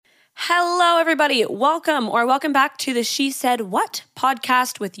Hello, everybody. Welcome back to the She Said What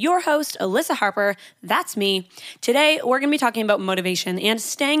podcast with your host, Alyssa Harper. That's me. Today, we're going to be talking about motivation and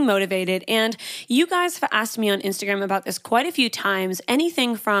staying motivated. And you guys have asked me on Instagram about this quite a few times.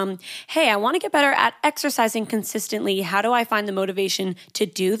 Anything from, hey, I want to get better at exercising consistently. How do I find the motivation to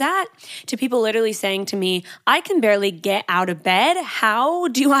do that? To people literally saying to me, I can barely get out of bed. How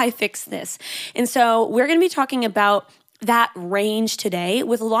do I fix this? And so we're going to be talking about that range today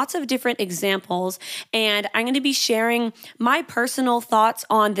with lots of different examples. And I'm going to be sharing my personal thoughts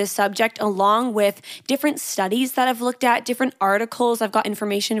on this subject along with different studies that I've looked at, different articles I've got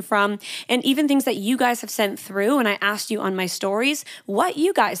information from, and even things that you guys have sent through. And I asked you on my stories what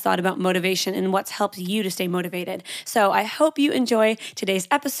you guys thought about motivation and what's helped you to stay motivated. So I hope you enjoy today's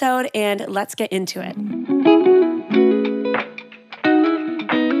episode and let's get into it.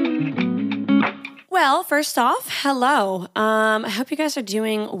 Well, first off, hello. I hope you guys are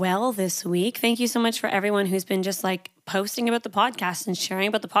doing well this week. Thank you so much for everyone who's been just posting about the podcast and sharing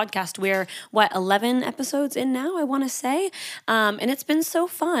about the podcast. We're, 11 episodes in now, I want to say. And it's been so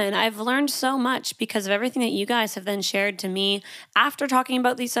fun. I've learned so much because of everything that you guys have then shared to me after talking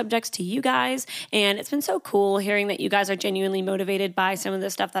about these subjects to you guys. And it's been so cool hearing that you guys are genuinely motivated by some of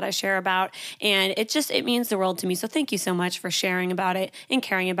the stuff that I share about. And it means the world to me. So thank you so much for sharing about it and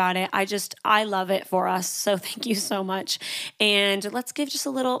caring about it. I love it for us. So thank you so much. And let's give just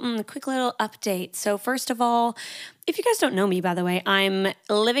a quick little update. So first of all, if you guys don't know me, by the way, I'm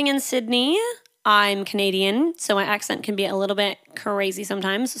living in Sydney. I'm Canadian, so my accent can be a little bit crazy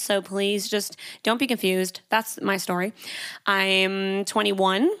sometimes. So please just don't be confused. That's my story. I'm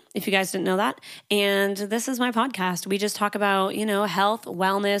 21, if you guys didn't know that. And this is my podcast. We just talk about, health,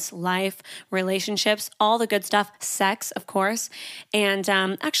 wellness, life, relationships, all the good stuff, sex, of course. And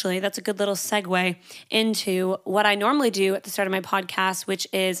actually, that's a good little segue into what I normally do at the start of my podcast, which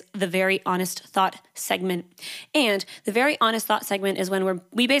is the Very Honest Thought segment. And the Very Honest Thought segment is when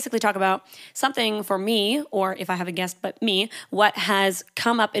we basically talk about something for me, or if I have a guest, but me, what has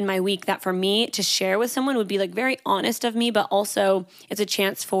come up in my week that for me to share with someone would be very honest of me, but also it's a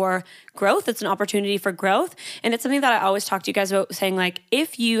chance for growth. It's an opportunity for growth. And it's something that I always talk to you guys about, saying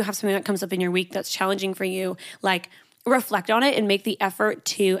if you have something that comes up in your week that's challenging for you, reflect on it and make the effort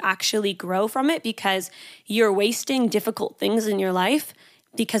to actually grow from it, because you're wasting difficult things in your life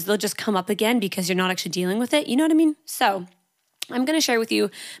because they'll just come up again because you're not actually dealing with it. You know what I mean? So I'm going to share with you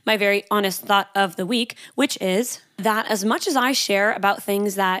my very honest thought of the week, which is that as much as I share about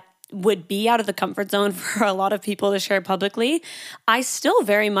things that would be out of the comfort zone for a lot of people to share publicly, I still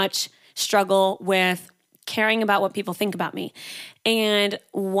very much struggle with caring about what people think about me. And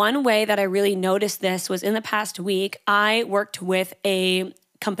one way that I really noticed this was in the past week, I worked with a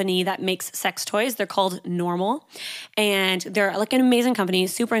company that makes sex toys. They're called Normal. And they're an amazing company,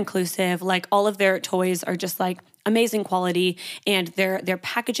 super inclusive. All of their toys are just amazing quality, and their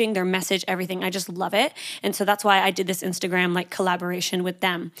packaging, their message, everything. I just love it. And so that's why I did this Instagram collaboration with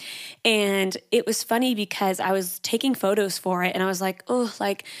them. And it was funny because I was taking photos for it and I was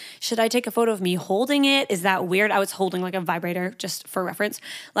should I take a photo of me holding it? Is that weird? I was holding a vibrator, just for reference.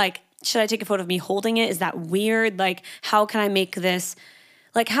 Should I take a photo of me holding it? Is that weird? How can I make this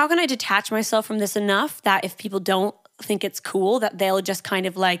how can I detach myself from this enough that if people don't think it's cool, that they'll just kind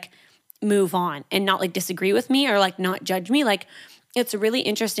of move on and not disagree with me or not judge me? It's really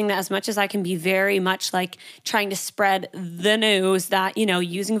interesting that as much as I can be very much trying to spread the news that,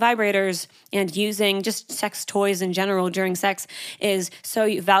 using vibrators and using just sex toys in general during sex is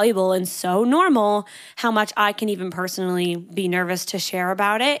so valuable and so normal, how much I can even personally be nervous to share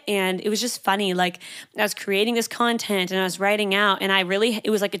about it. And it was just funny. I was creating this content and I was writing out, and it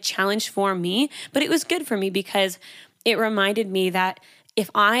was a challenge for me, but it was good for me because it reminded me that if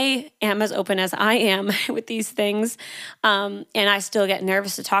I am as open as I am with these things, and I still get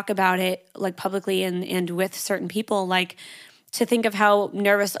nervous to talk about it publicly and with certain people, to think of how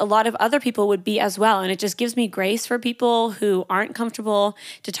nervous a lot of other people would be as well. And it just gives me grace for people who aren't comfortable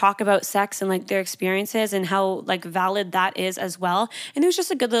to talk about sex and their experiences and how valid that is as well. And it was just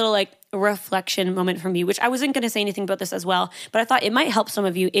a good little reflection moment for me, which I wasn't going to say anything about this as well, but I thought it might help some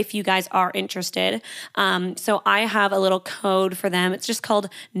of you if you guys are interested. So I have a little code for them. It's just called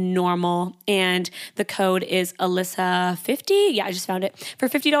Normal, and the code is Alyssa50. Yeah, I just found it for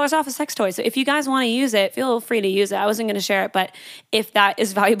 $50 off a sex toy. So if you guys want to use it, feel free to use it. I wasn't going to share it, but if that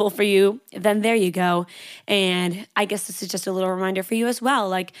is valuable for you, then there you go. And I guess this is just a little reminder for you as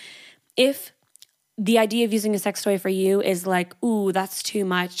well. If the idea of using a sex toy for you is ooh, that's too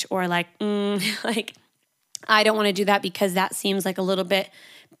much, or I don't want to do that because that seems a little bit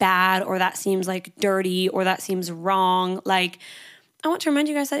bad, or that seems dirty, or that seems wrong. I want to remind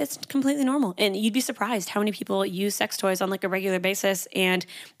you guys that it's completely normal. And you'd be surprised how many people use sex toys on like a regular basis and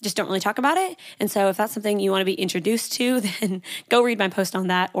just don't really talk about it. And so if that's something you want to be introduced to, then go read my post on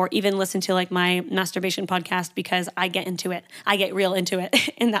that, or even listen to like my masturbation podcast, because I get into it. I get real into it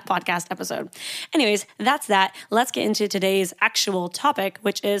in that podcast episode. Anyways, that's that. Let's get into today's actual topic,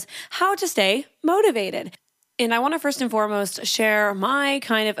 which is how to stay motivated. And I want to first and foremost share my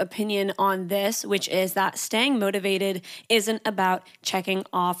kind of opinion on this, which is that staying motivated isn't about checking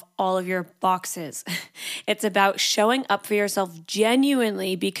off all of your boxes. It's about showing up for yourself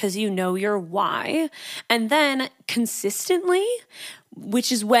genuinely because you know your why, and then consistently,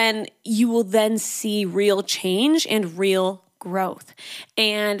 which is when you will then see real change and real growth.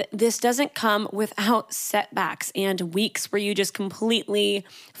 And this doesn't come without setbacks and weeks where you just completely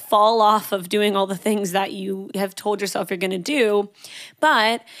fall off of doing all the things that you have told yourself you're going to do,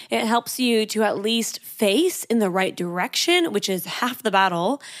 but it helps you to at least face in the right direction, which is half the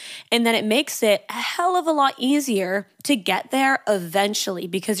battle. And then it makes it a hell of a lot easier to get there eventually,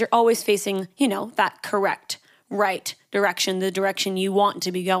 because you're always facing, that correct, right direction, the direction you want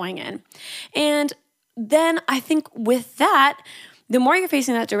to be going in. And then I think with that, the more you're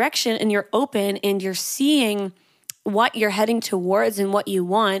facing that direction and you're open and you're seeing what you're heading towards and what you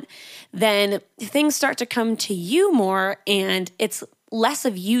want, then things start to come to you more, and it's less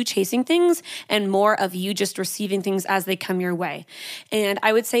of you chasing things and more of you just receiving things as they come your way. And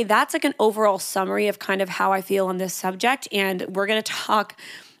I would say that's like an overall summary of kind of how I feel on this subject. And we're going to talk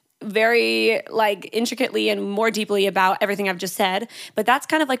very intricately and more deeply about everything I've just said, but that's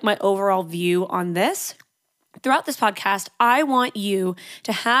kind of like my overall view on this. Throughout this podcast, I want you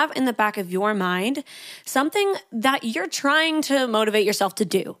to have in the back of your mind something that you're trying to motivate yourself to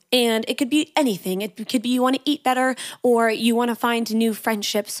do. And it could be anything. It could be you want to eat better, or you want to find new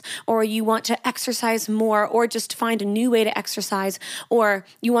friendships, or you want to exercise more, or just find a new way to exercise, or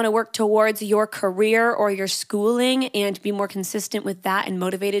you want to work towards your career or your schooling and be more consistent with that and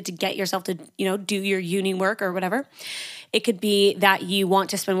motivated to get yourself to, do your uni work or whatever. It could be that you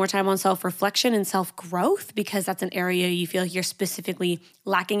want to spend more time on self-reflection and self-growth because that's an area you feel you're specifically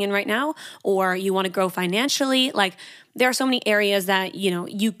lacking in right now, or you want to grow financially. There are so many areas that,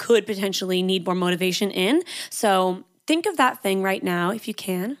 you could potentially need more motivation in. So think of that thing right now. If you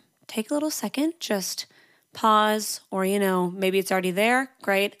can, take a little second, just pause, or, maybe it's already there.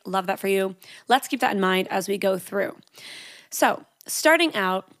 Great. Love that for you. Let's keep that in mind as we go through. So starting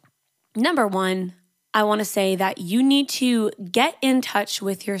out, number one, I want to say that you need to get in touch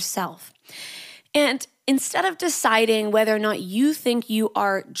with yourself. And instead of deciding whether or not you think you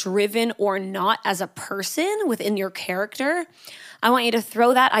are driven or not as a person within your character, I want you to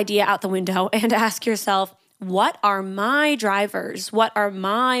throw that idea out the window and ask yourself, what are my drivers? What are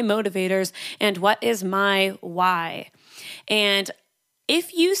my motivators? And what is my why? And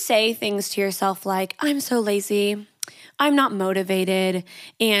if you say things to yourself like, I'm so lazy, I'm not motivated,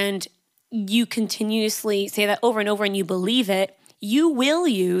 and you continuously say that over and over and you believe it, you will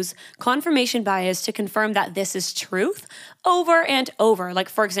use confirmation bias to confirm that this is truth over and over.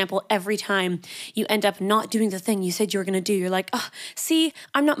 For example, every time you end up not doing the thing you said you were going to do, you're like, oh, see,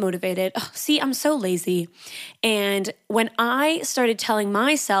 I'm not motivated. Oh, see, I'm so lazy. And when I started telling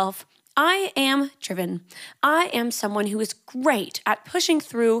myself, I am driven. I am someone who is great at pushing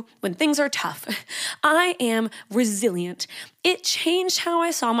through when things are tough. I am resilient. It changed how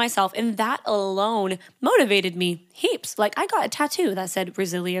I saw myself, and that alone motivated me heaps. I got a tattoo that said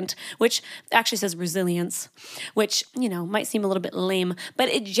resilient, which actually says resilience, which, might seem a little bit lame, but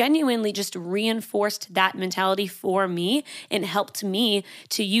it genuinely just reinforced that mentality for me and helped me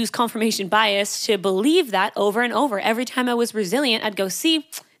to use confirmation bias to believe that over and over. Every time I was resilient, I'd go, see,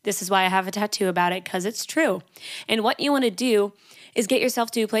 this is why I have a tattoo about it, because it's true. And what you want to do is get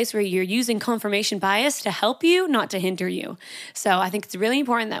yourself to a place where you're using confirmation bias to help you, not to hinder you. So I think it's really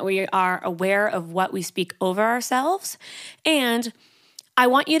important that we are aware of what we speak over ourselves. And I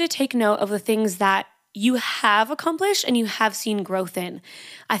want you to take note of the things that you have accomplished and you have seen growth in.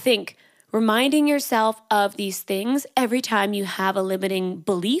 I think reminding yourself of these things every time you have a limiting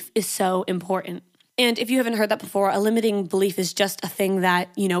belief is so important. And if you haven't heard that before, a limiting belief is just a thing that,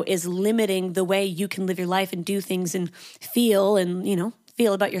 is limiting the way you can live your life and do things and feel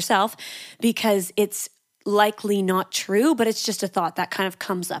about yourself, because it's likely not true, but it's just a thought that kind of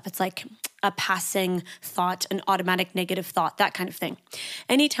comes up. It's like a passing thought, an automatic negative thought, that kind of thing.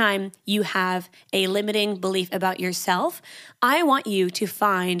 Anytime you have a limiting belief about yourself, I want you to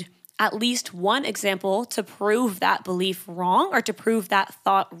find at least one example to prove that belief wrong or to prove that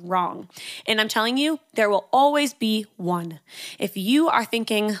thought wrong. And I'm telling you, there will always be one. If you are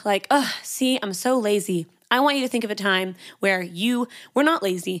thinking see, I'm so lazy, I want you to think of a time where you were not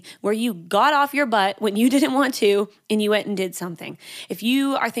lazy, where you got off your butt when you didn't want to and you went and did something. If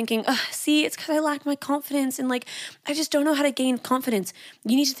you are thinking, see, it's because I lack my confidence and like, I just don't know how to gain confidence.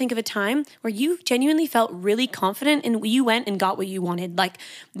 You need to think of a time where you genuinely felt really confident and you went and got what you wanted. Like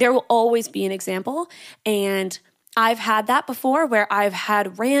there will always be an example. And I've had that before where I've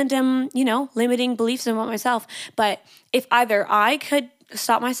had random, limiting beliefs about myself. But if either I could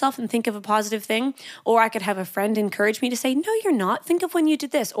stop myself and think of a positive thing, or I could have a friend encourage me to say, no, you're not. Think of when you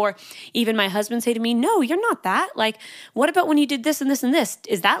did this. Or even my husband say to me, no, you're not that. Like, what about when you did this and this and this?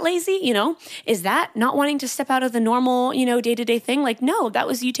 Is that lazy? Is that not wanting to step out of the normal, day-to-day thing? Like, no, that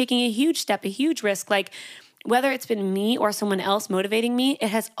was you taking a huge step, a huge risk. Like, whether it's been me or someone else motivating me, it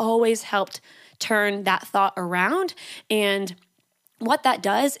has always helped turn that thought around. And what that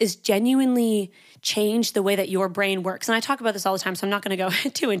does is genuinely change the way that your brain works. And I talk about this all the time, so I'm not going to go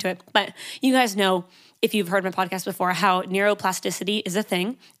too into it. But you guys know, if you've heard my podcast before, how neuroplasticity is a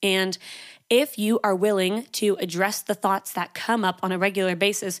thing. And if you are willing to address the thoughts that come up on a regular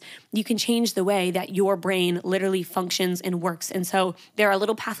basis, you can change the way that your brain literally functions and works. And so there are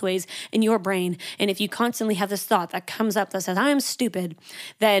little pathways in your brain. And if you constantly have this thought that comes up that says, I'm stupid,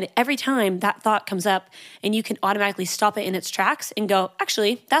 then every time that thought comes up and you can automatically stop it in its tracks and go,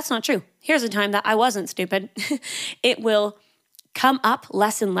 actually, that's not true. Here's a time that I wasn't stupid. It will come up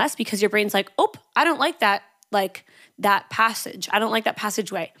less and less because your brain's like, oh, I don't like that. That passage. I don't like that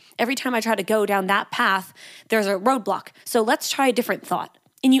passageway. Every time I try to go down that path, there's a roadblock. So let's try a different thought.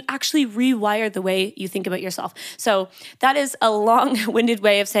 And you actually rewire the way you think about yourself. So that is a long-winded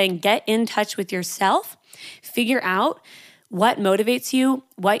way of saying get in touch with yourself, figure out what motivates you,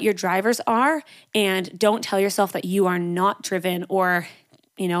 what your drivers are, and don't tell yourself that you are not driven or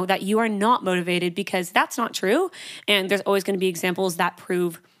that you are not motivated, because that's not true. And there's always going to be examples that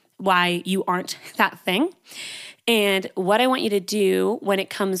prove why you aren't that thing. And what I want you to do when it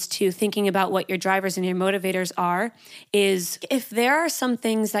comes to thinking about what your drivers and your motivators are is, if there are some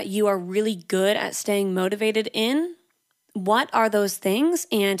things that you are really good at staying motivated in, what are those things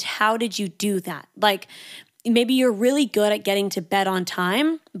and how did you do that? Like, maybe you're really good at getting to bed on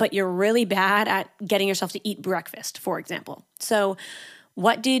time, but you're really bad at getting yourself to eat breakfast, for example. So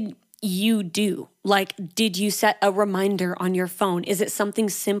what did you do? Like, did you set a reminder on your phone? Is it something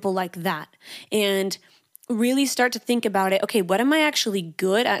simple like that? And really start to think about it. Okay, what am I actually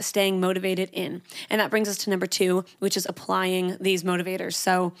good at staying motivated in? And that brings us to number 2, which is applying these motivators.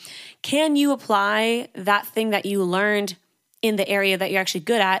 So can you apply that thing that you learned in the area that you're actually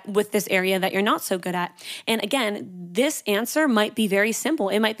good at with this area that you're not so good at? And again, this answer might be very simple.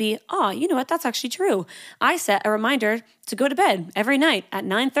 It might be, you know what? That's actually true. I set a reminder to go to bed every night at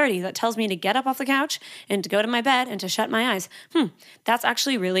 9:30 that tells me to get up off the couch and to go to my bed and to shut my eyes. That's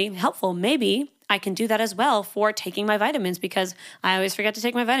actually really helpful. Maybe I can do that as well for taking my vitamins because I always forget to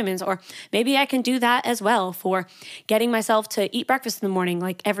take my vitamins. Or maybe I can do that as well for getting myself to eat breakfast in the morning,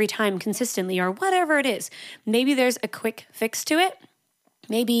 like every time consistently, or whatever it is. Maybe there's a quick fix to it.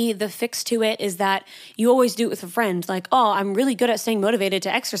 Maybe the fix to it is that you always do it with a friend. Like, I'm really good at staying motivated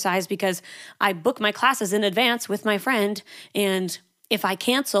to exercise because I book my classes in advance with my friend. And if I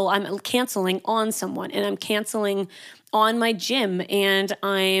cancel, I'm canceling on someone, and I'm canceling on my gym, and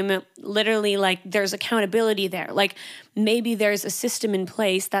I'm literally like, there's accountability there. Like, maybe there's a system in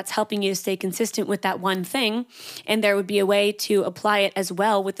place that's helping you to stay consistent with that one thing, and there would be a way to apply it as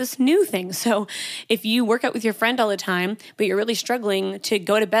well with this new thing. So if you work out with your friend all the time, but you're really struggling to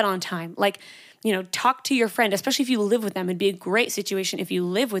go to bed on time, talk to your friend, especially if you live with them. It'd be a great situation if you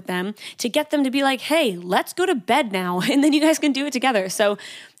live with them to get them to be like, hey, let's go to bed now. And then you guys can do it together. So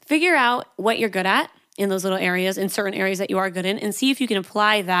figure out what you're good at in those little areas, in certain areas that you are good in, and see if you can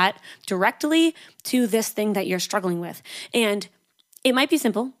apply that directly to this thing that you're struggling with. And it might be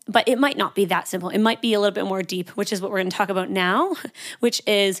simple, but it might not be that simple. It might be a little bit more deep, which is what we're going to talk about now, which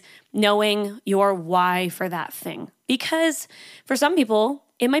is knowing your why for that thing. Because for some people,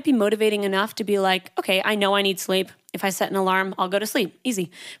 it might be motivating enough to be like, okay, I know I need sleep. If I set an alarm, I'll go to sleep. Easy.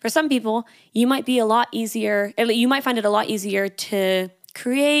 For some people, you might find it a lot easier to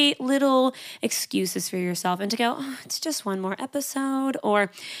create little excuses for yourself and to go, it's just one more episode,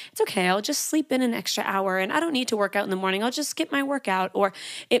 or it's okay, I'll just sleep in an extra hour and I don't need to work out in the morning. I'll just skip my workout. Or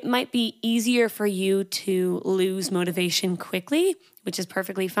it might be easier for you to lose motivation quickly, which is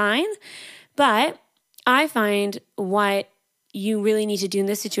perfectly fine. But I find what you really need to do in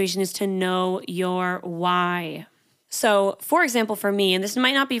this situation is to know your why. So, for example, for me, and this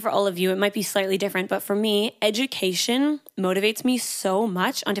might not be for all of you, it might be slightly different, but for me, education motivates me so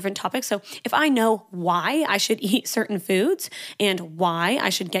much on different topics. So, if I know why I should eat certain foods and why I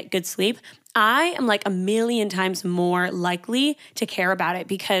should get good sleep, I am like a million times more likely to care about it,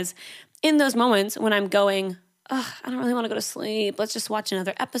 because in those moments when I'm going, oh, I don't really want to go to sleep, let's just watch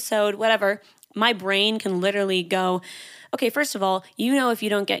another episode, whatever, my brain can literally go, okay, first of all, if you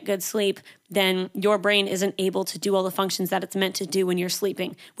don't get good sleep, then your brain isn't able to do all the functions that it's meant to do when you're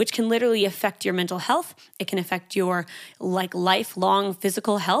sleeping, which can literally affect your mental health. It can affect your lifelong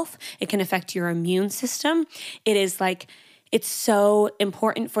physical health. It can affect your immune system. It's so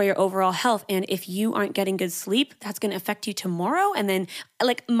important for your overall health. And if you aren't getting good sleep, that's going to affect you tomorrow. And then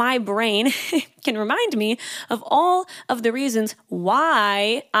my brain can remind me of all of the reasons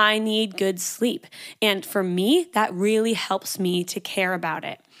why I need good sleep. And for me, that really helps me to care about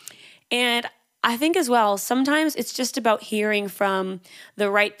it. And I think as well, sometimes it's just about hearing from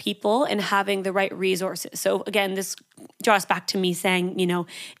the right people and having the right resources. So again, this draws back to me saying,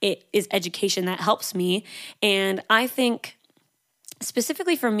 it is education that helps me. And I think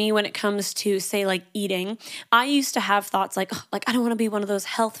specifically for me, when it comes to, say, eating, I used to have thoughts I don't want to be one of those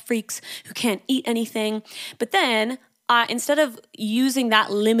health freaks who can't eat anything. But then instead of using that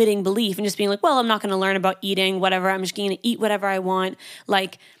limiting belief and just being well, I'm not going to learn about eating, whatever, I'm just going to eat whatever I want.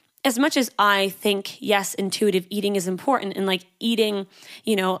 As much as I think, yes, intuitive eating is important and eating,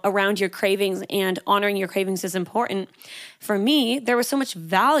 around your cravings and honoring your cravings is important, for me, there was so much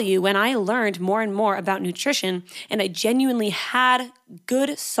value when I learned more and more about nutrition and I genuinely had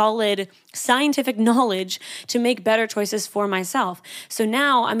good, solid, scientific knowledge to make better choices for myself. So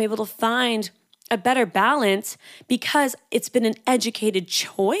now I'm able to find a better balance because it's been an educated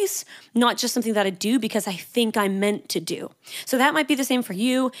choice, not just something that I do because I think I'm meant to do. So that might be the same for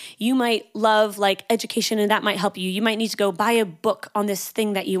you. You might love education and that might help you. You might need to go buy a book on this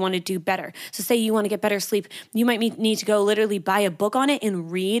thing that you want to do better. So say you want to get better sleep, you might need to go literally buy a book on it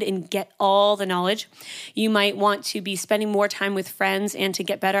and read and get all the knowledge. You might want to be spending more time with friends and to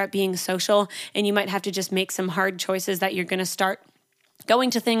get better at being social, and you might have to just make some hard choices that you're going to start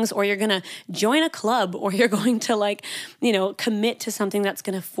going to things, or you're going to join a club, or you're going to commit to something that's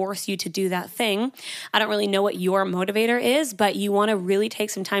going to force you to do that thing. I don't really know what your motivator is, but you want to really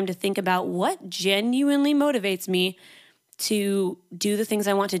take some time to think about what genuinely motivates me to do the things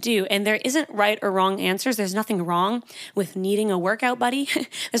I want to do. And there isn't right or wrong answers. There's nothing wrong with needing a workout buddy.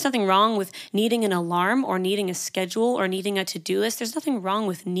 There's nothing wrong with needing an alarm or needing a schedule or needing a to-do list. There's nothing wrong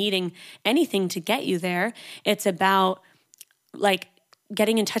with needing anything to get you there. It's about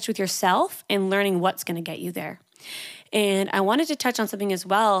getting in touch with yourself and learning what's going to get you there. And I wanted to touch on something as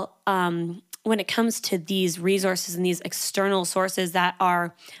well when it comes to these resources and these external sources that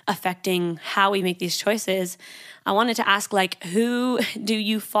are affecting how we make these choices. I wanted to ask, who do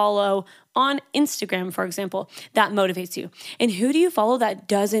you follow on Instagram, for example, that motivates you? And who do you follow that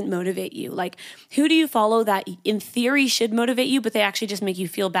doesn't motivate you? Who do you follow that in theory should motivate you, but they actually just make you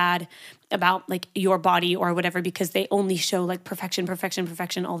feel bad about your body or whatever because they only show perfection, perfection,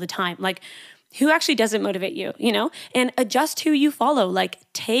 perfection all the time? Who actually doesn't motivate you, and adjust who you follow.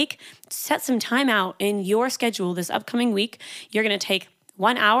 Set some time out in your schedule this upcoming week. You're going to take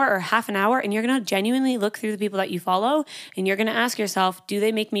 1 hour or half an hour, and you're going to genuinely look through the people that you follow, and you're going to ask yourself, do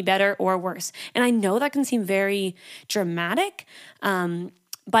they make me better or worse? And I know that can seem very dramatic,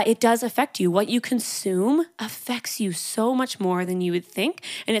 but it does affect you. What you consume affects you so much more than you would think.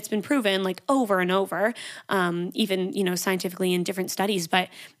 And it's been proven over and over, even, scientifically in different studies. But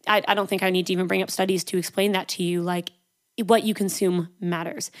I don't think I need to even bring up studies to explain that to you. What you consume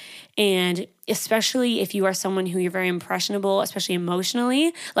matters. And especially if you are someone who you're very impressionable, especially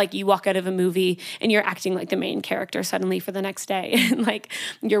emotionally, you walk out of a movie and you're acting like the main character suddenly for the next day.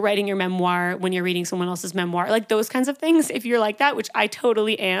 You're writing your memoir when you're reading someone else's memoir, those kinds of things. If you're like that, which I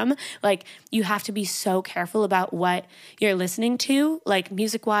totally am, you have to be so careful about what you're listening to,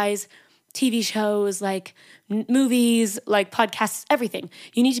 music wise, TV shows, movies, podcasts, everything.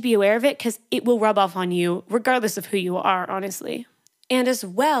 You need to be aware of it because it will rub off on you regardless of who you are, honestly. And as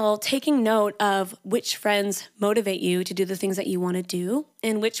well, taking note of which friends motivate you to do the things that you want to do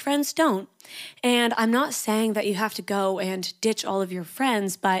and which friends don't. And I'm not saying that you have to go and ditch all of your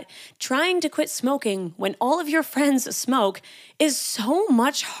friends, but trying to quit smoking when all of your friends smoke is so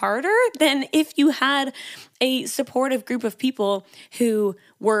much harder than if you had a supportive group of people who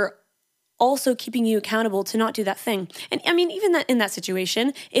were also keeping you accountable to not do that thing. And I mean, even that in that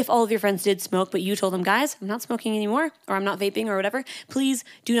situation, if all of your friends did smoke, but you told them, guys, I'm not smoking anymore, or I'm not vaping or whatever, please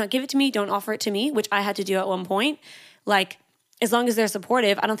do not give it to me. Don't offer it to me, which I had to do at one point. As long as they're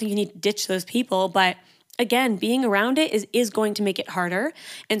supportive, I don't think you need to ditch those people. But again, being around it is going to make it harder.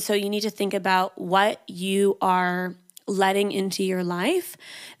 And so you need to think about what you are letting into your life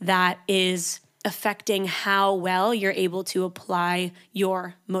that is affecting how well you're able to apply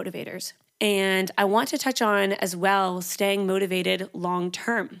your motivators. And I want to touch on as well staying motivated long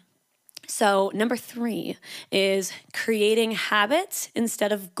term. So number 3 is creating habits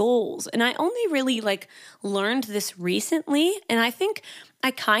instead of goals. And I only really learned this recently. And I think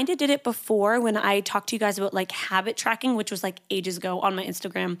I kind of did it before when I talked to you guys about habit tracking, which was ages ago on my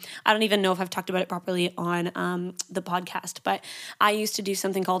Instagram. I don't even know if I've talked about it properly on the podcast, but I used to do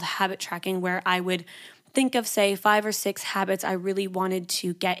something called habit tracking where I would think of, say, 5 or 6 habits I really wanted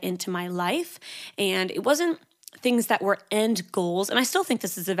to get into my life. And it wasn't things that were end goals. And I still think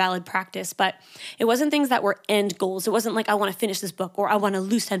this is a valid practice, but it wasn't things that were end goals. It wasn't I want to finish this book, or I want to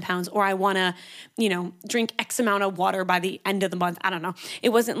lose 10 pounds, or I want to, drink X amount of water by the end of the month. I don't know. It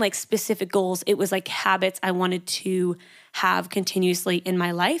wasn't specific goals. It was habits I wanted to have continuously in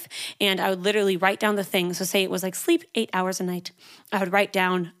my life. And I would literally write down the things. So say it was sleep 8 hours a night. I would write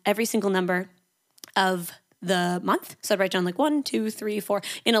down every single number of the month. So I'd write down 1, 2, 3, 4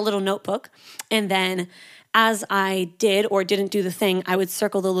 in a little notebook. And then as I did or didn't do the thing, I would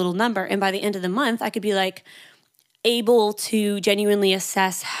circle the little number. And by the end of the month, I could be able to genuinely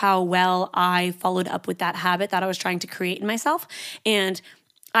assess how well I followed up with that habit that I was trying to create in myself. And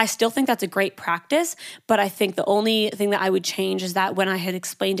I still think that's a great practice, but I think the only thing that I would change is that when I had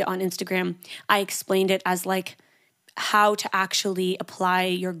explained it on Instagram, I explained it as how to actually apply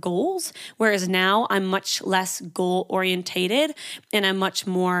your goals. Whereas now I'm much less goal orientated and I'm much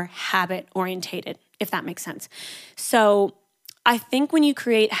more habit orientated, if that makes sense. So I think when you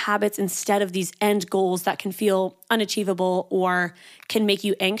create habits instead of these end goals that can feel unachievable or can make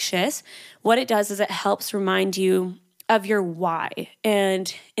you anxious, what it does is it helps remind you of your why.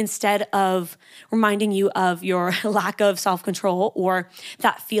 And instead of reminding you of your lack of self-control or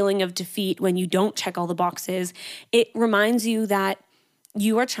that feeling of defeat when you don't check all the boxes, it reminds you that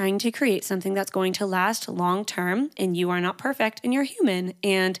you are trying to create something that's going to last long term, and you are not perfect and you're human.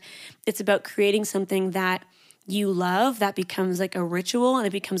 And it's about creating something that you love that becomes a ritual and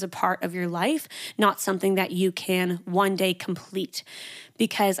it becomes a part of your life, not something that you can one day complete.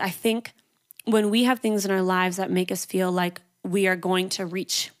 Because I think when we have things in our lives that make us feel like we are going to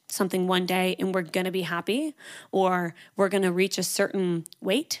reach something one day and we're going to be happy, or we're going to reach a certain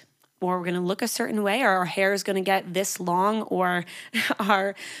weight, or we're going to look a certain way, or our hair is going to get this long, or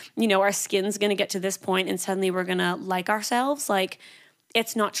our skin's going to get to this point and suddenly we're going to like ourselves,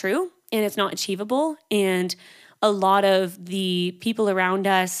 it's not true and it's not achievable. And a lot of the people around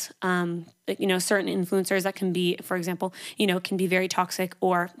us, certain influencers that can be, for example, can be very toxic,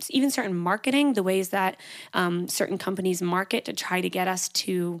 or even certain marketing, the ways that certain companies market to try to get us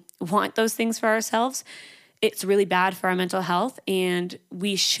to want those things for ourselves. It's really bad for our mental health, and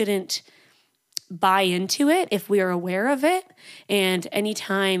we shouldn't buy into it if we are aware of it. And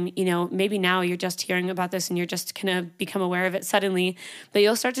anytime, maybe now you're just hearing about this and you're just going to become aware of it suddenly, but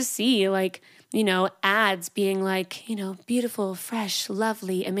you'll start to see ads being beautiful, fresh,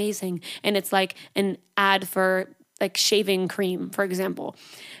 lovely, amazing. And it's an ad for shaving cream, for example.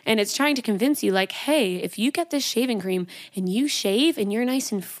 And it's trying to convince you hey, if you get this shaving cream and you shave and you're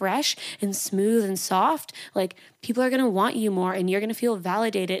nice and fresh and smooth and soft, people are going to want you more and you're going to feel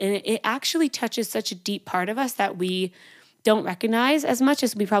validated. And it actually touches such a deep part of us that we don't recognize as much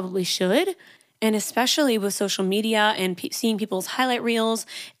as we probably should. And especially with social media and seeing people's highlight reels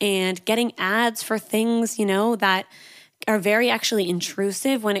and getting ads for things, that are very actually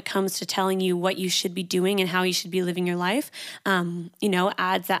intrusive when it comes to telling you what you should be doing and how you should be living your life.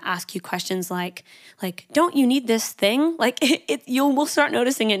 Ads that ask you questions like, don't you need this thing? We'll start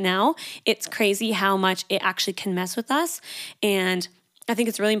noticing it now. It's crazy how much it actually can mess with us. And I think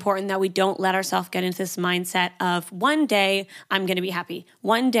it's really important that we don't let ourselves get into this mindset of one day I'm going to be happy.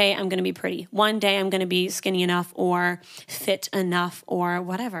 One day I'm going to be pretty. One day I'm going to be skinny enough or fit enough or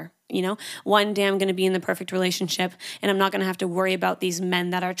whatever. One day I'm going to be in the perfect relationship and I'm not going to have to worry about these men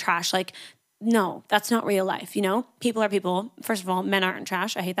that are trash. No, that's not real life. People are people. First of all, men aren't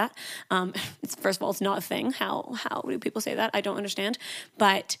trash. I hate that. First of all, it's not a thing. How do people say that? I don't understand.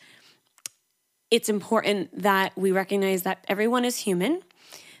 But it's important that we recognize that everyone is human.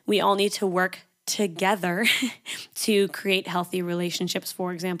 We all need to work together to create healthy relationships,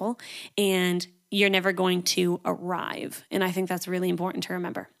 for example, and you're never going to arrive. And I think that's really important to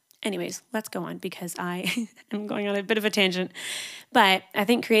remember. Anyways, let's go on because I am going on a bit of a tangent. But I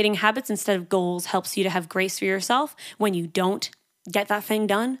think creating habits instead of goals helps you to have grace for yourself when you don't get that thing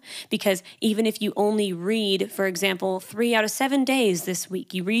done. Because even if you only read, for example, 3 out of 7 days this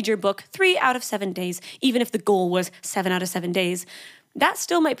week, you read your book 3 out of 7 days, even if the goal was 7 out of 7 days, that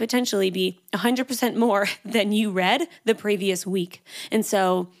still might potentially be 100% more than you read the previous week. And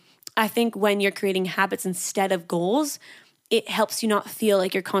so I think when you're creating habits instead of goals, it helps you not feel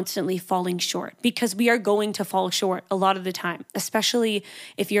like you're constantly falling short, because we are going to fall short a lot of the time, especially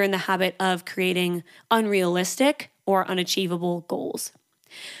if you're in the habit of creating unrealistic or unachievable goals.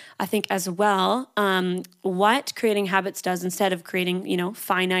 I think as well, what creating habits does instead of creating,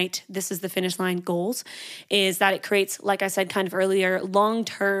 finite, this is the finish line goals, is that it creates, like I said kind of earlier,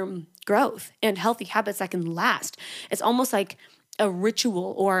 long-term growth and healthy habits that can last. It's almost like a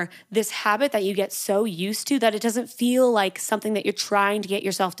ritual or this habit that you get so used to that it doesn't feel like something that you're trying to get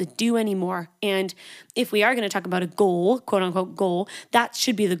yourself to do anymore. And if we are going to talk about a goal, quote unquote goal, that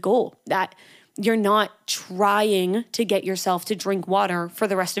should be the goal, that you're not trying to get yourself to drink water for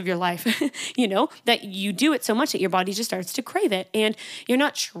the rest of your life, that you do it so much that your body just starts to crave it. And you're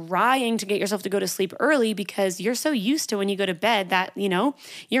not trying to get yourself to go to sleep early because you're so used to when you go to bed that,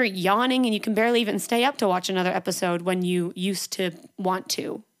 you're yawning and you can barely even stay up to watch another episode when you used to want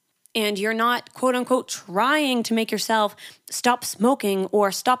to. And you're not, quote unquote, trying to make yourself stop smoking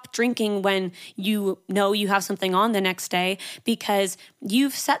or stop drinking when you know you have something on the next day, because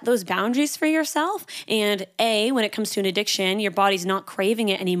you've set those boundaries for yourself. And A, when it comes to an addiction, your body's not craving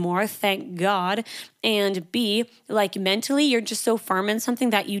it anymore, thank God. And B, like mentally, you're just so firm in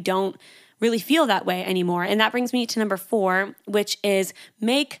something that you don't really feel that way anymore. And that brings me to number 4, which is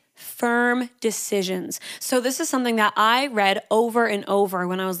make firm decisions. So this is something that I read over and over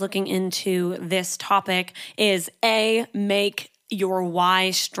when I was looking into this topic is A, make your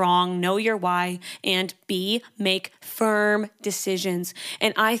why strong, know your why, and B, make firm decisions.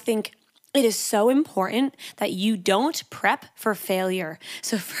 And I think it is so important that you don't prep for failure.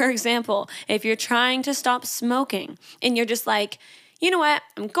 So for example, if you're trying to stop smoking and you're just like, you know what,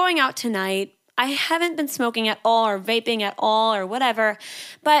 I'm going out tonight, I haven't been smoking at all or vaping at all or whatever,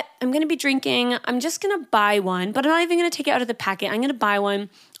 but I'm going to be drinking. I'm just going to buy one, but I'm not even going to take it out of the packet. I'm going to buy one.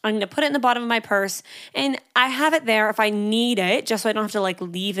 I'm going to put it in the bottom of my purse and I have it there if I need it, just so I don't have to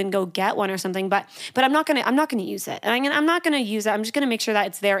leave and go get one or something. But I'm not going to use it. And I'm not going to use it. I'm just going to make sure that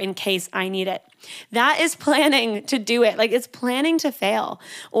it's there in case I need it. That is planning to do it. It's planning to fail.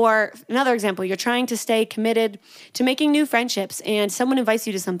 Or another example, you're trying to stay committed to making new friendships and someone invites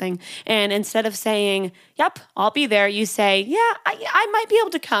you to something. And instead of saying, yep, I'll be there, you say, yeah, I might be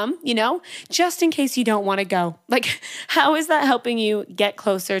able to come, just in case you don't want to go. How is that helping you get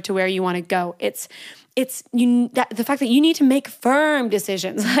closer to where you want to go? It's the fact that you need to make firm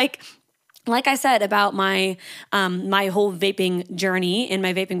decisions. Like I said about my my whole vaping journey in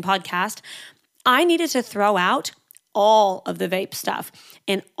my vaping podcast, I needed to throw out all of the vape stuff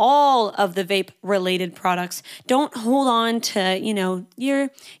and all of the vape related products. Don't hold on to, your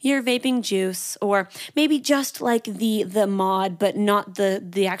vaping juice, or maybe just the mod, but not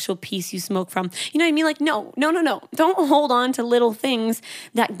the actual piece you smoke from. You know what I mean? No. Don't hold on to little things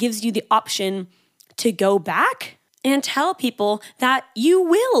that gives you the option to go back and tell people that you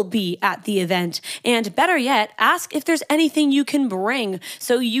will be at the event. And better yet, ask if there's anything you can bring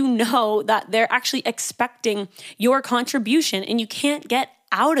so you know that they're actually expecting your contribution and you can't get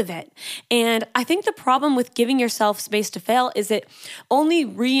out of it. And I think the problem with giving yourself space to fail is it only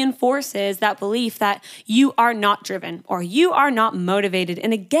reinforces that belief that you are not driven or you are not motivated.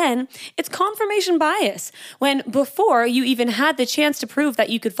 And again, it's confirmation bias. When before you even had the chance to prove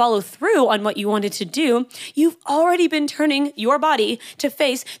that you could follow through on what you wanted to do, you've already been turning your body to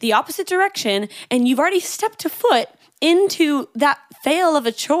face the opposite direction, and you've already stepped a foot into that fail of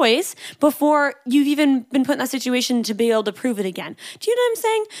a choice before you've even been put in that situation to be able to prove it again. Do you know what I'm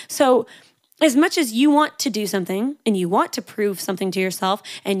saying? So as much as you want to do something and you want to prove something to yourself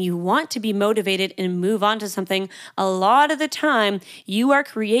and you want to be motivated and move on to something, a lot of the time you are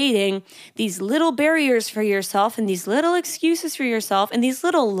creating these little barriers for yourself and these little excuses for yourself and these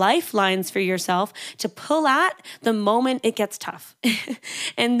little lifelines for yourself to pull at the moment it gets tough.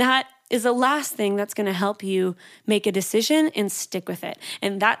 And that is the last thing that's going to help you make a decision and stick with it.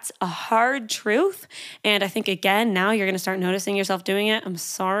 And that's a hard truth. And I think, again, now you're going to start noticing yourself doing it. I'm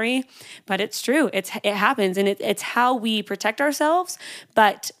sorry, but it's true. It happens. And it's how we protect ourselves,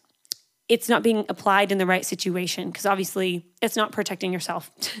 but it's not being applied in the right situation, because obviously it's not protecting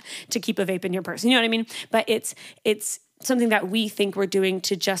yourself to keep a vape in your purse. You know what I mean? But it's something that we think we're doing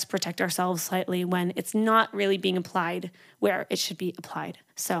to just protect ourselves slightly when it's not really being applied where it should be applied.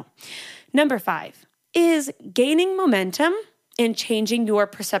 So, number 5 is gaining momentum and changing your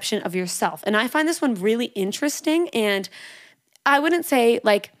perception of yourself. And I find this one really interesting, and I wouldn't say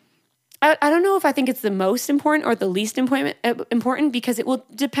like, I don't know if I think it's the most important or the least important because it will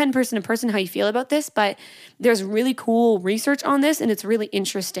depend person to person how you feel about this, but there's really cool research on this and it's really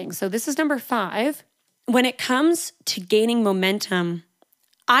interesting. So this is number 5. When it comes to gaining momentum,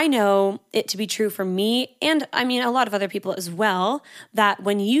 I know it to be true for me, and I mean a lot of other people as well, that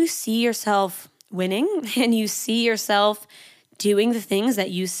when you see yourself winning and you see yourself doing the things that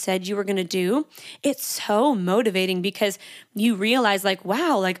you said you were going to do, it's so motivating because you realize like,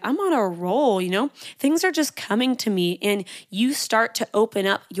 wow, like I'm on a roll, things are just coming to me, and you start to open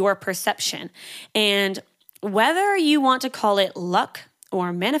up your perception. And whether you want to call it luck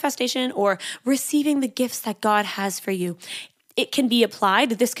or manifestation or receiving the gifts that God has for you, it can be applied.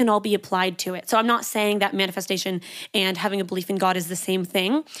 This can all be applied to it. So I'm not saying that manifestation and having a belief in God is the same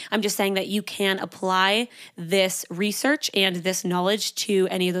thing. I'm just saying that you can apply this research and this knowledge to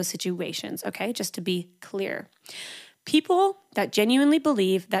any of those situations, okay? Just to be clear. People that genuinely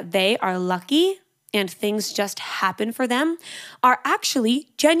believe that they are lucky and things just happen for them are actually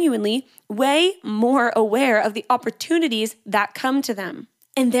genuinely way more aware of the opportunities that come to them.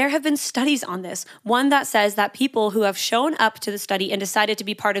 And there have been studies on this. One that says that people who have shown up to the study and decided to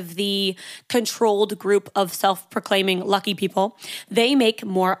be part of the controlled group of self-proclaiming lucky people, they make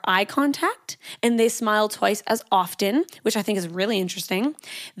more eye contact and they smile twice as often, which I think is really interesting.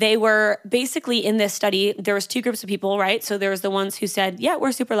 They were basically in this study, there was 2 groups of people, right? So there was the ones who said, yeah,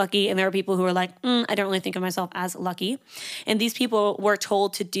 we're super lucky. And there were people who were like, I don't really think of myself as lucky. And these people were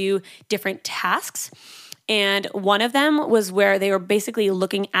told to do different tasks. And one of them was where they were basically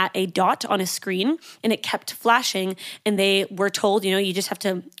looking at a dot on a screen and it kept flashing. And they were told, you just have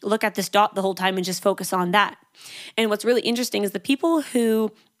to look at this dot the whole time and just focus on that. And what's really interesting is the people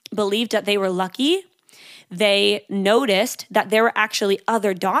who believed that they were lucky, they noticed that there were actually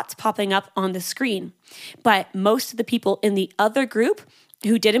other dots popping up on the screen. But most of the people in the other group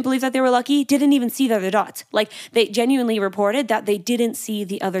who didn't believe that they were lucky didn't even see the other dots. Like they genuinely reported that they didn't see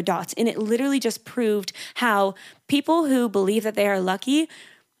the other dots. And it literally just proved how people who believe that they are lucky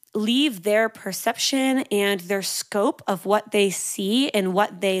leave their perception and their scope of what they see and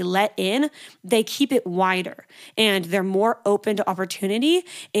what they let in, they keep it wider and they're more open to opportunity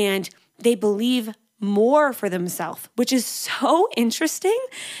and they believe more for themselves, which is so interesting.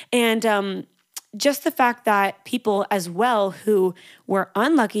 And just the fact that people as well who were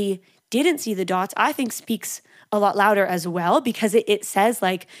unlucky didn't see the dots, I think speaks a lot louder as well, because it says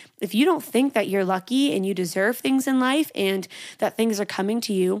like, if you don't think that you're lucky and you deserve things in life and that things are coming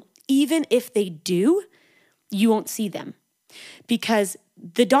to you, even if they do, you won't see them. Because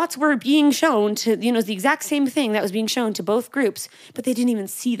the dots were being shown to, the exact same thing that was being shown to both groups, but they didn't even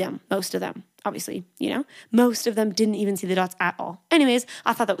see them, most of them. Obviously, most of them didn't even see the dots at all. Anyways,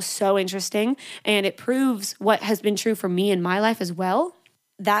 I thought that was so interesting. And it proves what has been true for me in my life as well,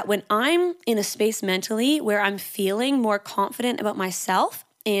 that when I'm in a space mentally where I'm feeling more confident about myself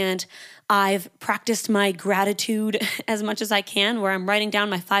and I've practiced my gratitude as much as I can, where I'm writing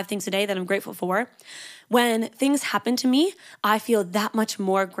down my 5 things a day that I'm grateful for, when things happen to me, I feel that much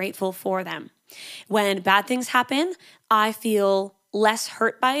more grateful for them. When bad things happen, I feel less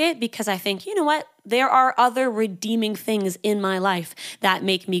hurt by it because I think, you know what, there are other redeeming things in my life that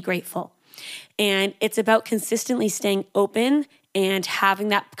make me grateful. And it's about consistently staying open and having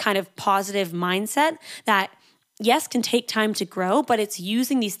that kind of positive mindset that, yes, can take time to grow, but it's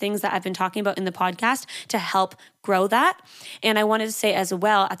using these things that I've been talking about in the podcast to help grow that. And I wanted to say as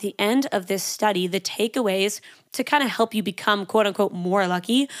well, at the end of this study, the takeaways to kind of help you become quote unquote more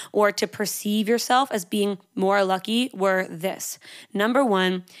lucky or to perceive yourself as being more lucky were this. Number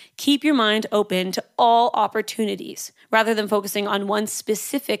 1, keep your mind open to all opportunities rather than focusing on one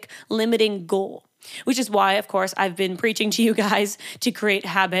specific limiting goal. Which is why, of course, I've been preaching to you guys to create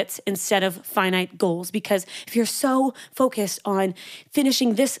habits instead of finite goals. Because if you're so focused on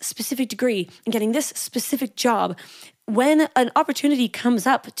finishing this specific degree and getting this specific job, when an opportunity comes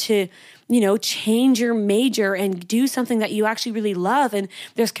up to, change your major and do something that you actually really love, and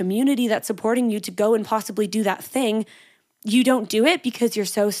there's community that's supporting you to go and possibly do that thing, you don't do it because you're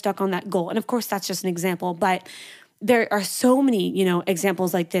so stuck on that goal. And of course, that's just an example, but there are so many,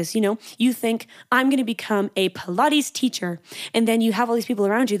 examples like this. You think I'm going to become a Pilates teacher, and then you have all these people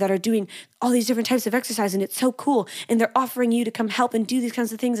around you that are doing all these different types of exercise, and it's so cool. And they're offering you to come help and do these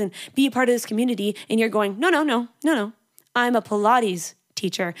kinds of things and be a part of this community. And you're going, no. I'm a Pilates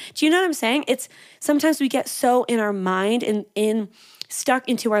teacher. Do you know what I'm saying? It's sometimes we get so in our mind and stuck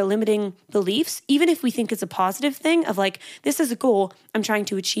into our limiting beliefs, even if we think it's a positive thing of like, this is a goal I'm trying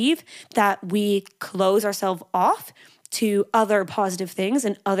to achieve, that we close ourselves off to other positive things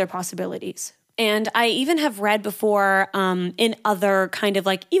and other possibilities. And I even have read before in other kind of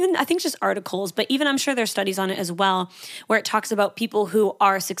like, even I think just articles, but even I'm sure there's studies on it as well, where it talks about people who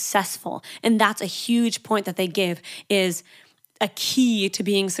are successful. And that's a huge point that they give, is a key to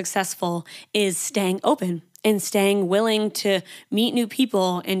being successful is staying open and staying willing to meet new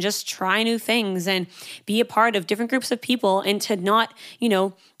people and just try new things and be a part of different groups of people, and to not,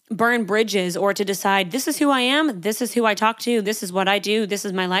 burn bridges or to decide this is who I am, this is who I talk to, this is what I do, this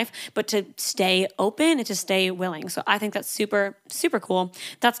is my life, but to stay open and to stay willing. So I think that's super, super cool.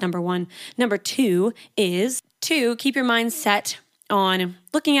 That's number one. Number two is to keep your mind set on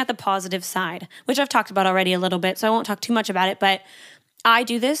looking at the positive side, which I've talked about already a little bit, so I won't talk too much about it, but I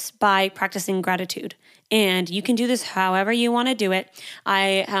do this by practicing gratitude. And you can do this however you want to do it.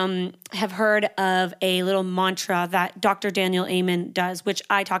 I have heard of a little mantra that Dr. Daniel Amen does, which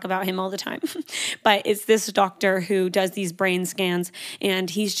I talk about him all the time. But it's this doctor who does these brain scans, and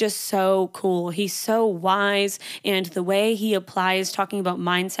he's just so cool. He's so wise, and the way he applies talking about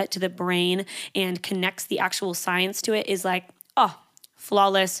mindset to the brain and connects the actual science to it is like, oh,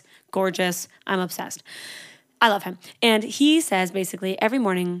 flawless, gorgeous. I'm obsessed. I love him. And he says basically every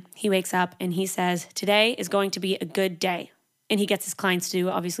morning he wakes up and he says, today is going to be a good day. And he gets his clients to do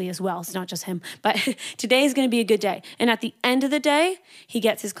obviously as well. It's not just him, but today is going to be a good day. And at the end of the day, he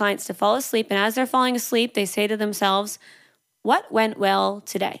gets his clients to fall asleep. And as they're falling asleep, they say to themselves, what went well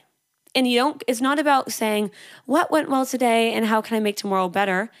today? And it's not about saying what went well today and how can I make tomorrow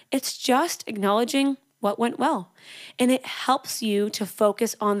better? It's just acknowledging what went well. And it helps you to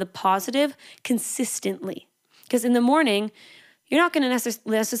focus on the positive consistently. Because in the morning, you're not going to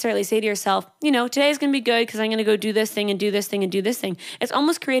necessarily say to yourself, today's going to be good because I'm going to go do this thing and do this thing and do this thing. It's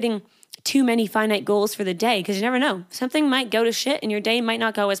almost creating too many finite goals for the day, because you never know. Something might go to shit and your day might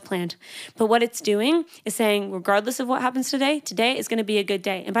not go as planned. But what it's doing is saying, regardless of what happens today is going to be a good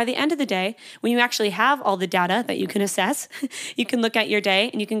day. And by the end of the day, when you actually have all the data that you can assess, you can look at your day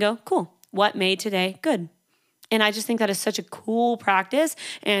and you can go, cool, what made today good? And I just think that is such a cool practice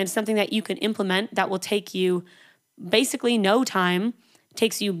and something that you can implement that will take you basically no time,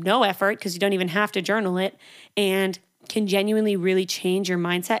 takes you no effort because you don't even have to journal it, and can genuinely really change your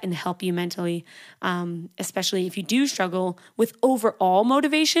mindset and help you mentally, especially if you do struggle with overall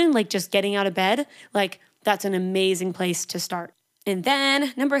motivation, like just getting out of bed. Like, that's an amazing place to start. And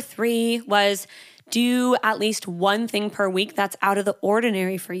then number 3 was do at least one thing per week that's out of the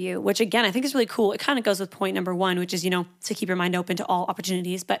ordinary for you, which again, I think is really cool. It kind of goes with point number 1, which is, to keep your mind open to all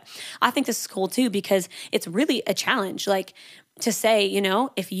opportunities. But I think this is cool too, because it's really a challenge. Like, to say,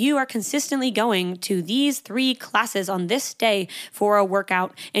 if you are consistently going to these 3 classes on this day for a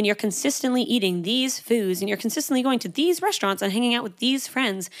workout, and you're consistently eating these foods, and you're consistently going to these restaurants and hanging out with these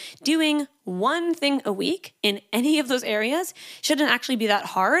friends, doing one thing a week in any of those areas shouldn't actually be that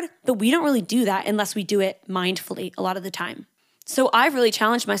hard. But we don't really do that unless we do it mindfully a lot of the time. So I've really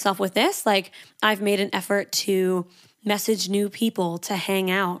challenged myself with this. Like, I've made an effort to message new people to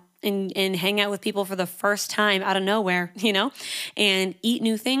hang out. And hang out with people for the first time out of nowhere, and eat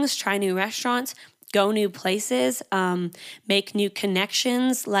new things, try new restaurants, go new places, make new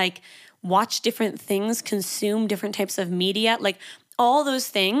connections, like watch different things, consume different types of media, like all those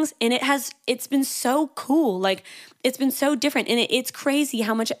things. And it's been so cool. Like, it's been so different. And it's crazy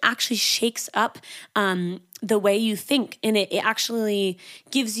how much it actually shakes up the way you think. And it actually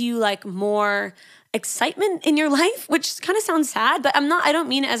gives you like more excitement in your life, which kind of sounds sad, but I don't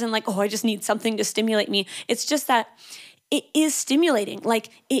mean it as in like, oh, I just need something to stimulate me. It's just that it is stimulating. Like,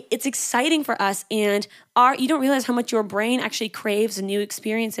 it's exciting for us, and you don't realize how much your brain actually craves new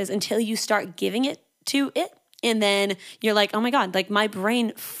experiences until you start giving it to it. And then you're like, oh my God, like my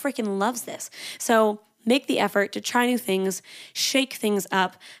brain freaking loves this. So make the effort to try new things, shake things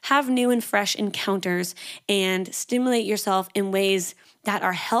up, have new and fresh encounters, and stimulate yourself in ways that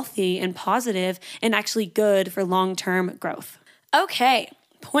are healthy and positive and actually good for long-term growth. Okay,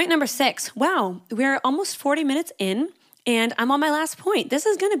 point number 6. Wow, we're almost 40 minutes in, and I'm on my last point. This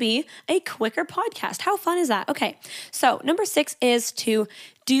is going to be a quicker podcast. How fun is that? Okay, so number 6 is to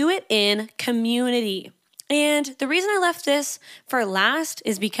do it in community. And the reason I left this for last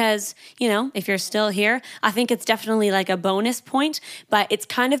is because, if you're still here, I think it's definitely like a bonus point, but it's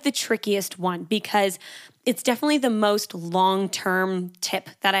kind of the trickiest one because it's definitely the most long-term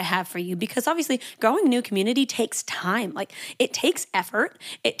tip that I have for you, because obviously growing a new community takes time. Like, it takes effort.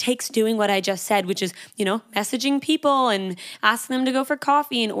 It takes doing what I just said, which is, messaging people and asking them to go for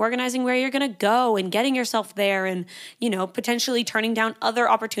coffee and organizing where you're going to go and getting yourself there and, potentially turning down other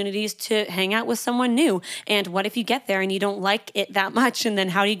opportunities to hang out with someone new. And what if you get there and you don't like it that much? And then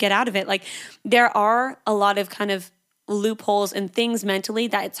how do you get out of it? Like, there are a lot of kind of loopholes and things mentally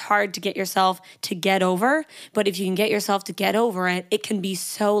that it's hard to get yourself to get over. But if you can get yourself to get over it, it can be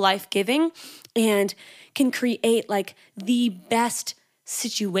so life-giving and can create like the best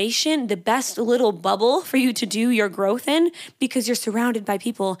situation, the best little bubble for you to do your growth in, because you're surrounded by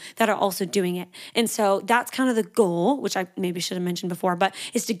people that are also doing it. And so that's kind of the goal, which I maybe should have mentioned before, but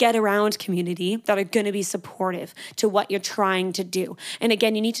is to get around community that are going to be supportive to what you're trying to do. And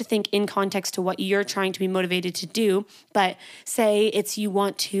again, you need to think in context to what you're trying to be motivated to do. But say it's you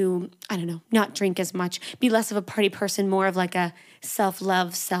want to, I don't know, not drink as much, be less of a party person, more of like a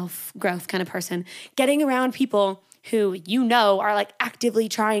self-love, self-growth kind of person. Getting around people who you know are like actively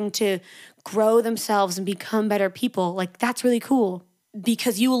trying to grow themselves and become better people, like that's really cool,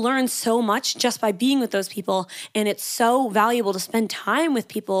 because you will learn so much just by being with those people. And it's so valuable to spend time with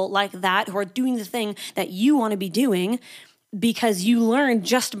people like that who are doing the thing that you want to be doing, because you learn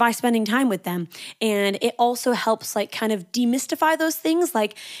just by spending time with them. And it also helps like kind of demystify those things.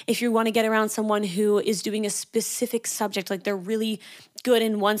 Like if you want to get around someone who is doing a specific subject, like they're really good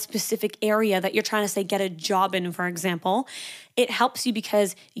in one specific area that you're trying to say get a job in, for example, it helps you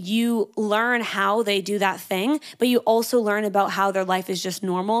because you learn how they do that thing, but you also learn about how their life is just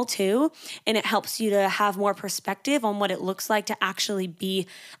normal too. And it helps you to have more perspective on what it looks like to actually be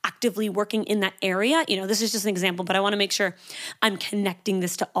actively working in that area. You know, this is just an example, but I want to make sure I'm connecting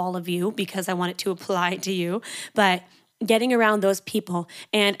this to all of you because I want it to apply to you. But getting around those people,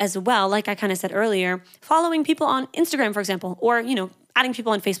 and as well, like I kind of said earlier, following people on Instagram, for example, or, you know, adding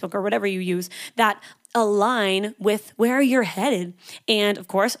people on Facebook or whatever you use that align with where you're headed. And of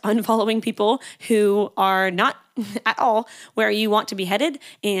course, unfollowing people who are not at all where you want to be headed,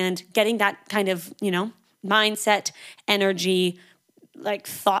 and getting that kind of, you know, mindset, energy, like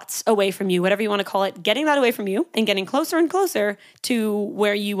thoughts away from you, whatever you want to call it, getting that away from you and getting closer and closer to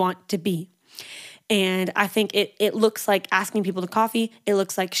where you want to be. And I think it looks like asking people to coffee. It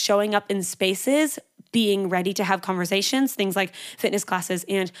looks like showing up in spaces, being ready to have conversations, things like fitness classes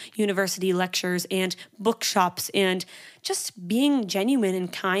and university lectures and bookshops, and just being genuine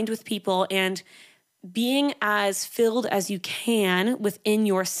and kind with people and being as filled as you can within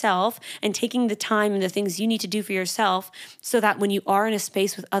yourself and taking the time and the things you need to do for yourself so that when you are in a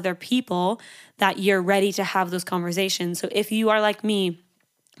space with other people, that you're ready to have those conversations. So if you are like me,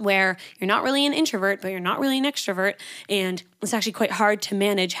 where you're not really an introvert, but you're not really an extrovert, and it's actually quite hard to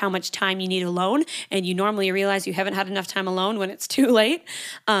manage how much time you need alone, and you normally realize you haven't had enough time alone when it's too late,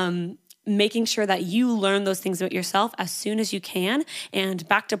 making sure that you learn those things about yourself as soon as you can, and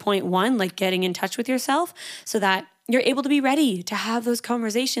back to point one, like getting in touch with yourself so that you're able to be ready to have those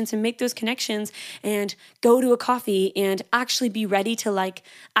conversations and make those connections and go to a coffee and actually be ready to like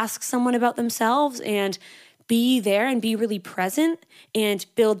ask someone about themselves and be there and be really present and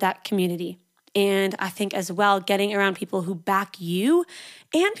build that community. And I think as well, getting around people who back you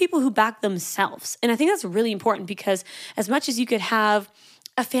and people who back themselves. And I think that's really important, because as much as you could have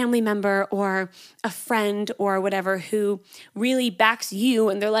a family member or a friend or whatever who really backs you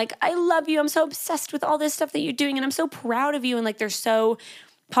and they're like, I love you, I'm so obsessed with all this stuff that you're doing and I'm so proud of you, and like they're so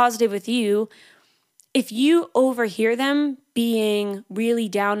positive with you, if you overhear them being really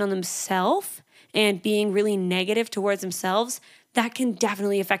down on themselves and being really negative towards themselves, that can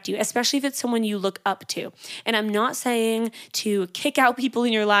definitely affect you, especially if it's someone you look up to. And I'm not saying to kick out people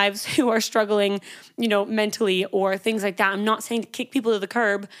in your lives who are struggling, you know, mentally or things like that. I'm not saying to kick people to the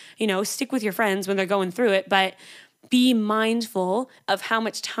curb, you know, stick with your friends when they're going through it, but be mindful of how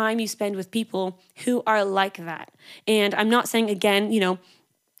much time you spend with people who are like that. And I'm not saying, again, you know,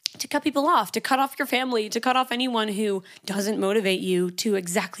 to cut people off, to cut off your family, to cut off anyone who doesn't motivate you to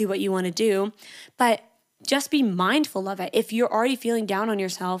exactly what you want to do. But just be mindful of it. If you're already feeling down on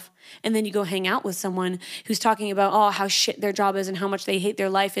yourself and then you go hang out with someone who's talking about, oh, how shit their job is and how much they hate their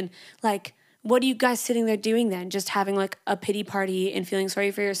life, and like, what are you guys sitting there doing then? Just having like a pity party and feeling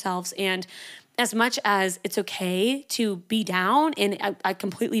sorry for yourselves. And as much as it's okay to be down, and I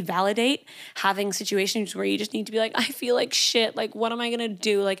completely validate having situations where you just need to be like, I feel like shit, like what am I gonna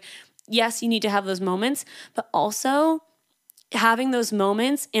do? Like, yes, you need to have those moments, but also having those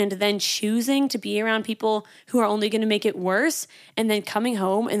moments and then choosing to be around people who are only gonna make it worse, and then coming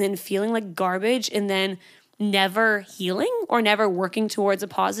home and then feeling like garbage and then never healing or never working towards a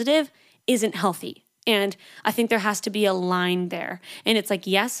positive isn't healthy. And I think there has to be a line there. And it's like,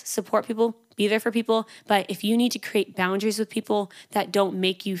 yes, support people, be there for people. But if you need to create boundaries with people that don't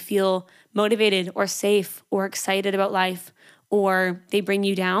make you feel motivated or safe or excited about life, or they bring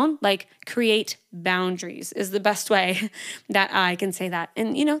you down, like create boundaries is the best way that I can say that.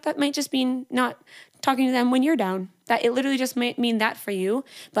 And, you know, that might just mean not talking to them when you're down. That it literally just might mean that for you.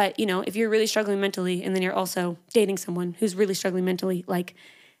 But, if you're really struggling mentally and then you're also dating someone who's really struggling mentally, like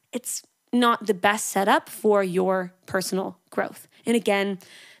it's not the best setup for your personal growth. And again,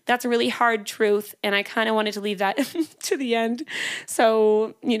 that's a really hard truth. And I kind of wanted to leave that to the end.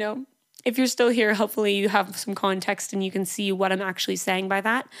 So, if you're still here, hopefully you have some context and you can see what I'm actually saying by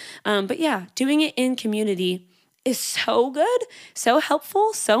that. But yeah, doing it in community is so good, so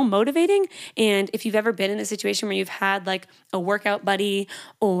helpful, so motivating. And if you've ever been in a situation where you've had like a workout buddy,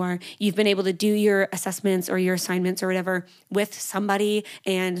 or you've been able to do your assessments or your assignments or whatever with somebody,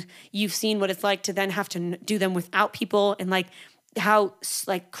 and you've seen what it's like to then have to do them without people, and like how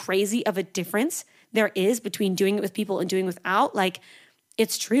like crazy of a difference there is between doing it with people and doing without, like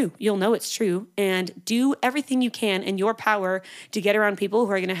it's true. You'll know it's true. And do everything you can in your power to get around people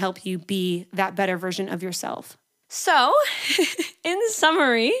who are going to help you be that better version of yourself. So, in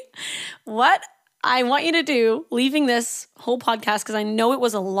summary, what I want you to do, leaving this whole podcast, because I know it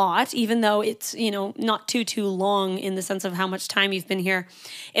was a lot, even though it's, not too long in the sense of how much time you've been here,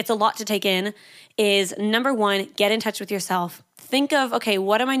 it's a lot to take in, is number one, get in touch with yourself. Think of, okay,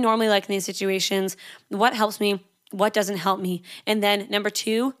 what am I normally like in these situations? What helps me? What doesn't help me? And then number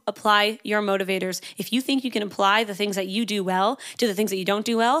two, apply your motivators. If you think you can apply the things that you do well to the things that you don't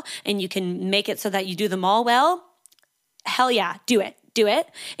do well, and you can make it so that you do them all well, hell yeah, do it.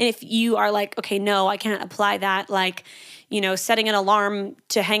 And if you are like, okay, no, I can't apply that, like, setting an alarm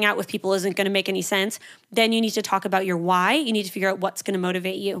to hang out with people isn't going to make any sense, then you need to talk about your why. You need to figure out what's going to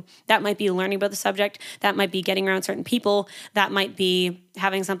motivate you. That might be learning about the subject. That might be getting around certain people. That might be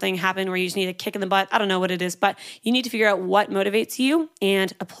having something happen where you just need a kick in the butt. I don't know what it is, but you need to figure out what motivates you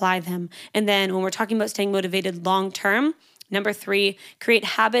and apply them. And then when we're talking about staying motivated long-term, number three, create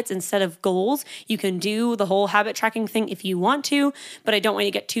habits instead of goals. You can do the whole habit tracking thing if you want to, but I don't want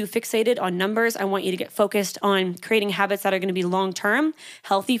you to get too fixated on numbers. I want you to get focused on creating habits that are going to be long-term,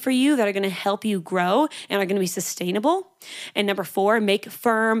 healthy for you, that are going to help you grow and are going to be sustainable. And number four, make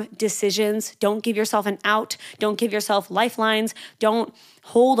firm decisions. Don't give yourself an out. Don't give yourself lifelines. Don't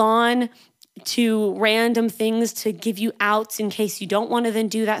hold on to random things to give you outs in case you don't want to then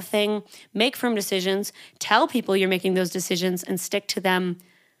do that thing. Make firm decisions. Tell people you're making those decisions and stick to them.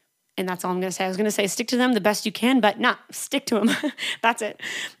 And that's all I'm going to say. I was going to say stick to them the best you can, but stick to them. That's it.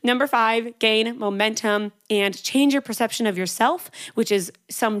 Number five, gain momentum and change your perception of yourself, which is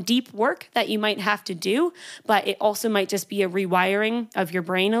some deep work that you might have to do, but it also might just be a rewiring of your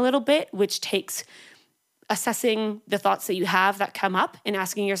brain a little bit, which takes assessing the thoughts that you have that come up and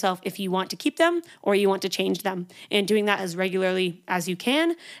asking yourself if you want to keep them or you want to change them, and doing that as regularly as you can.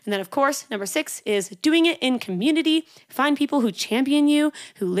 And then, of course, number six is doing it in community. Find people who champion you,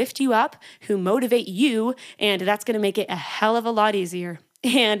 who lift you up, who motivate you, and that's going to make it a hell of a lot easier.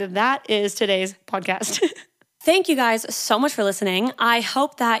 And that is today's podcast. Thank you guys so much for listening. I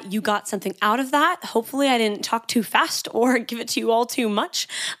hope that you got something out of that. Hopefully I didn't talk too fast or give it to you all too much.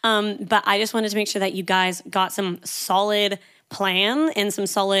 But I just wanted to make sure that you guys got some solid plan and some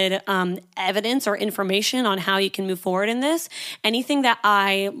solid evidence or information on how you can move forward in this. Anything that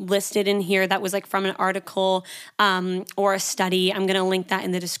I listed in here that was like from an article or a study, I'm going to link that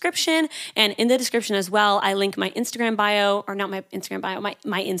in the description. And in the description as well, I link my Instagram bio, or not my Instagram bio, my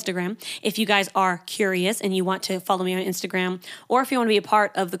Instagram. If you guys are curious and you want to follow me on Instagram, or if you want to be a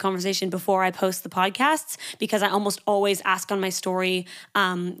part of the conversation before I post the podcasts, because I almost always ask on my story,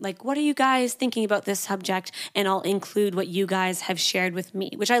 like, what are you guys thinking about this subject? And I'll include what you guys have shared with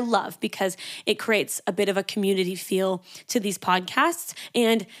me, which I love because it creates a bit of a community feel to these podcasts.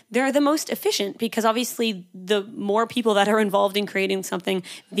 And they're the most efficient because obviously the more people that are involved in creating something,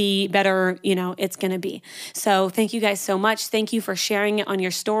 the better, it's going to be. So thank you guys so much. Thank you for sharing it on your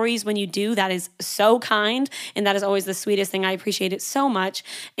stories when you do. That is so kind. And that is always the sweetest thing. I appreciate it so much.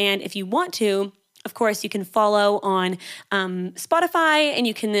 And if you want to, of course, you can follow on Spotify, and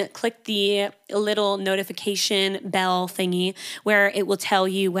you can click the little notification bell thingy where it will tell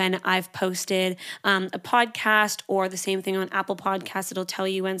you when I've posted a podcast, or the same thing on Apple Podcasts. It'll tell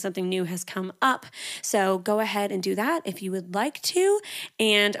you when something new has come up. So go ahead and do that if you would like to.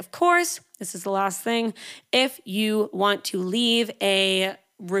 And of course, this is the last thing. If you want to leave a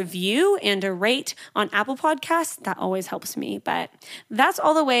review and a rate on Apple Podcasts, that always helps me. But that's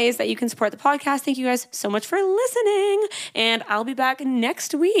all the ways that you can support the podcast. Thank you guys so much for listening, and I'll be back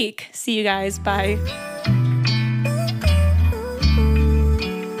next week. See you guys. Bye.